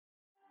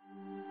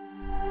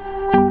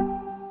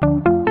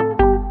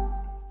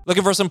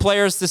Looking for some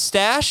players to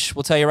stash?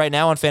 We'll tell you right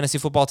now on Fantasy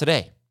Football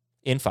Today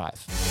in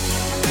 5.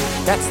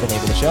 That's the name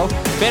of the show.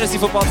 Fantasy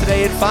Football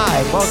Today in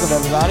 5. Welcome,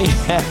 everybody.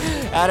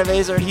 Adam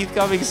Aizer and Heath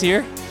Cummings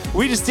here.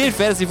 We just did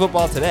Fantasy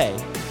Football Today,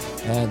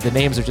 and the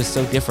names are just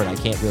so different,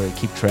 I can't really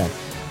keep track.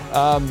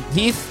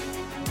 Heath,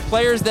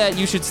 players that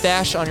you should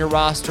stash on your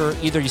roster,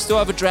 either you still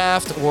have a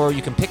draft or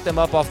you can pick them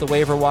up off the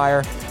waiver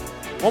wire.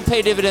 Won't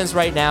pay dividends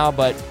right now,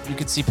 but you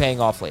could see paying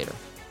off later.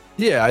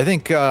 Yeah, I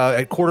think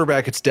at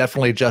quarterback, it's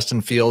definitely Justin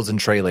Fields and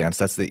Trey Lance.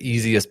 That's the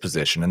easiest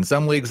position. In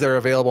some leagues, they're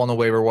available on the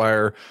waiver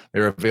wire.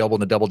 They're available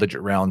in the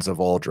double-digit rounds of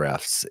all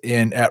drafts.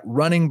 At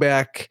running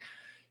back,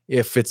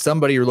 if it's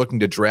somebody you're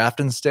looking to draft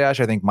and stash,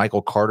 I think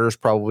Michael Carter is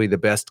probably the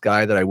best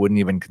guy that I wouldn't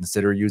even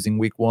consider using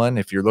week 1.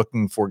 If you're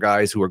looking for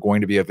guys who are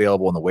going to be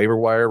available on the waiver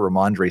wire,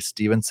 Ramondre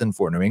Stevenson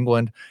for New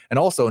England. And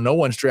also, no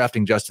one's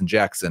drafting Justin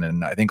Jackson,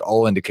 and I think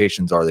all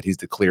indications are that he's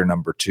the clear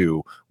number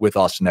 2 with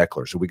Austin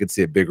Eckler. So we could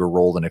see a bigger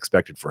role than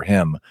expected for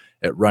him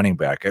at running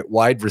back. At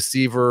wide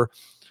receiver,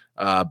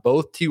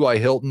 both T.Y.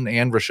 Hilton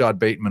and Rashad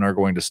Bateman are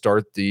going to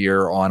start the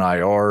year on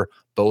IR.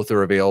 Both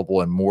are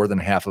available in more than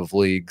half of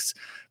leagues.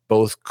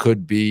 Both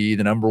could be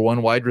the number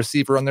 1 wide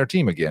receiver on their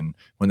team again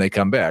when they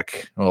come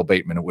back. Well,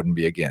 Bateman, it wouldn't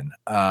be again.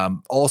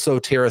 Also,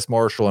 Terrace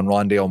Marshall and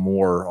Rondale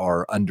Moore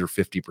are under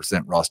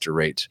 50% roster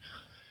rate.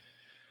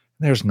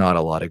 There's not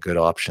a lot of good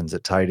options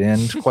at tight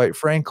end, quite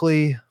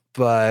frankly,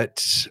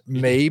 but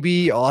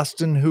maybe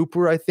Austin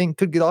Hooper, I think,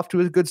 could get off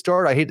to a good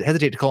start. I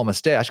hesitate to call him a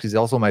stash because he's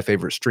also my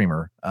favorite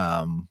streamer.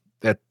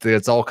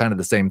 It's all kind of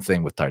the same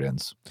thing with tight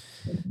ends.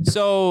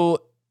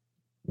 So,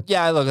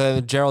 yeah,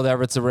 look, Gerald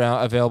Everett's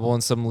available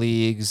in some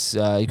leagues.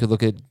 You could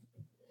look at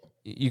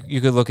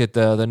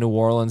the New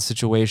Orleans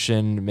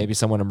situation. Maybe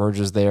someone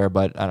emerges there,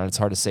 but I don't know. It's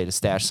hard to say to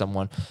stash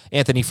someone.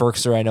 Anthony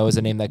Ferkser, I know, is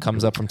a name that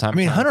comes up from time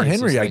to time. Hunter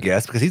Henry, I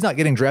guess, because he's not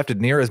getting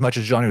drafted near as much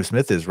as Jonnu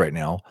Smith is right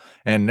now.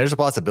 And there's a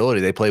possibility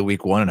they play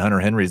week 1 and Hunter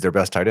Henry's their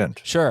best tight end.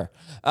 Sure.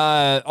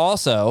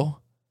 Also,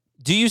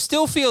 do you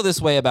still feel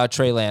this way about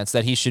Trey Lance,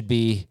 that he should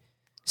be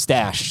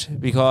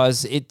stashed?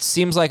 Because it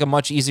seems like a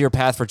much easier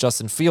path for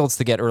Justin Fields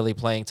to get early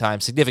playing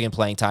time, significant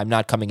playing time,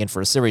 not coming in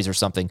for a series or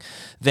something,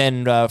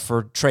 than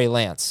for Trey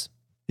Lance.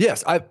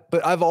 Yes,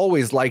 but I've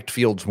always liked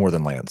Fields more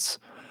than Lance.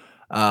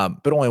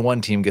 But only one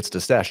team gets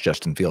to stash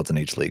Justin Fields in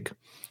each league.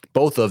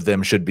 Both of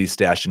them should be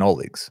stashed in all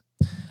leagues.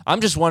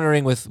 I'm just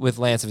wondering with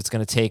Lance if it's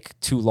going to take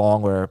too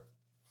long where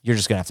you're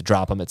just going to have to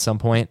drop him at some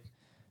point.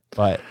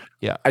 But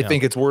yeah, I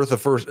think it's worth a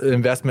first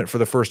investment for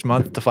the first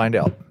month to find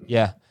out.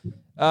 Yeah.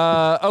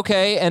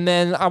 Okay, and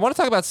then I want to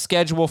talk about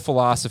schedule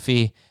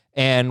philosophy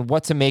and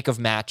what to make of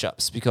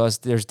matchups, because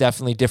there's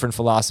definitely different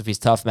philosophies.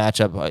 Tough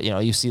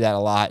matchup, you see that a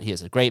lot. He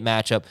has a great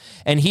matchup.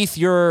 And Heath,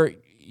 you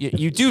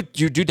do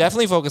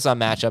definitely focus on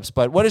matchups,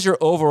 but what is your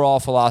overall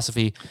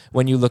philosophy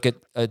when you look at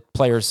a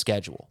player's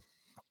schedule?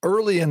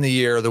 Early in the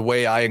year, the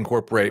way I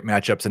incorporate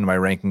matchups into my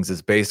rankings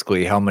is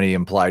basically how many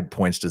implied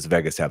points does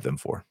Vegas have them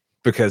for?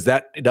 Because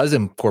it does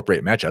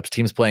incorporate matchups.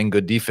 Teams playing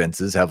good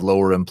defenses have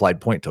lower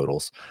implied point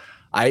totals.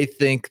 I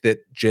think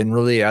that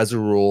generally, as a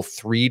rule,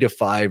 3 to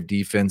 5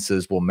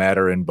 defenses will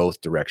matter in both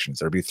directions.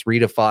 There'll be 3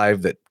 to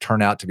 5 that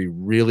turn out to be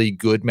really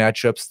good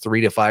matchups, 3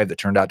 to 5 that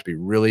turned out to be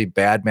really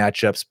bad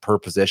matchups per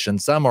position.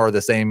 Some are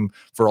the same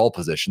for all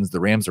positions.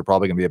 The Rams are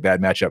probably going to be a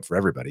bad matchup for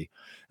everybody,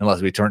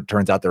 unless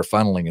turns out they're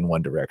funneling in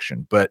one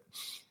direction. But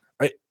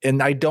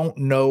I don't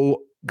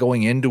know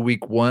going into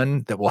week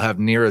 1 that we'll have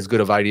near as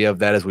good of idea of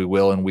that as we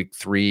will in week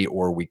 3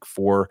 or week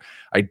 4.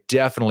 I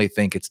definitely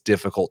think it's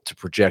difficult to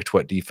project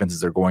what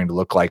defenses are going to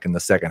look like in the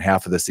second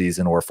half of the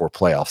season or for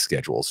playoff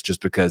schedules,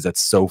 just because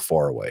that's so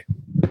far away.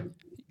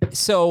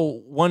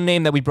 So one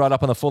name that we brought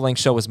up on the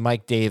full-length show was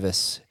Mike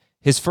Davis.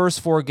 His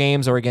first 4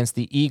 games are against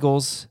the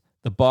Eagles,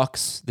 the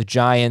Bucks, the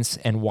Giants,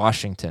 and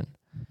Washington.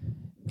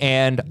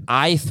 And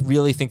I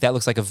really think that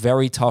looks like a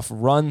very tough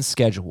run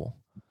schedule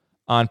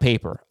on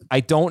paper. I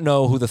don't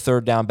know who the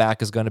third down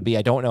back is going to be.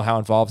 I don't know how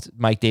involved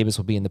Mike Davis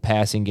will be in the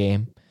passing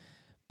game,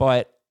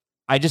 but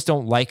I just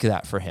don't like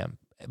that for him.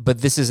 But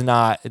this is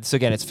not,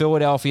 it's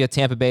Philadelphia,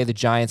 Tampa Bay, the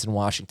Giants, and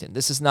Washington.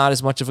 This is not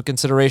as much of a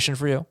consideration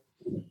for you.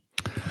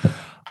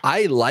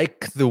 I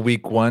like the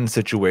week 1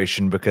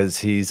 situation because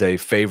he's a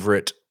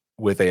favorite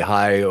with a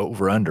high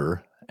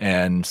over-under.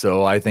 And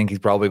so I think he's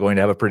probably going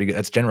to have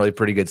that's generally a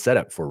pretty good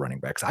setup for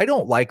running backs. I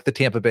don't like the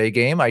Tampa Bay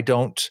game. I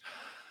don't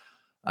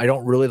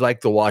really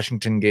like the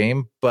Washington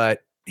game,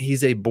 but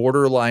he's a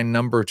borderline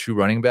number 2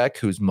 running back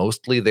who's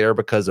mostly there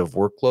because of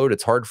workload.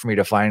 It's hard for me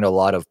to find a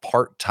lot of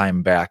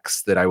part-time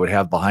backs that I would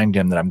have behind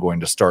him that I'm going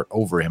to start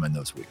over him in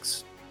those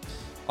weeks.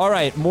 All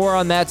right, more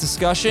on that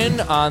discussion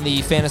on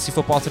the Fantasy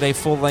Football Today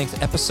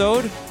full-length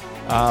episode.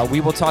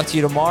 We will talk to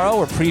you tomorrow.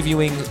 We're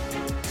previewing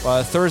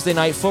Thursday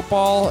Night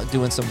Football,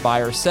 doing some buy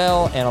or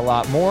sell, and a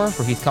lot more.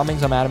 For Heath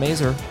Cummings, I'm Adam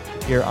Aizer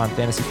here on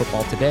Fantasy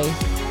Football Today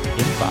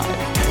in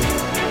 5.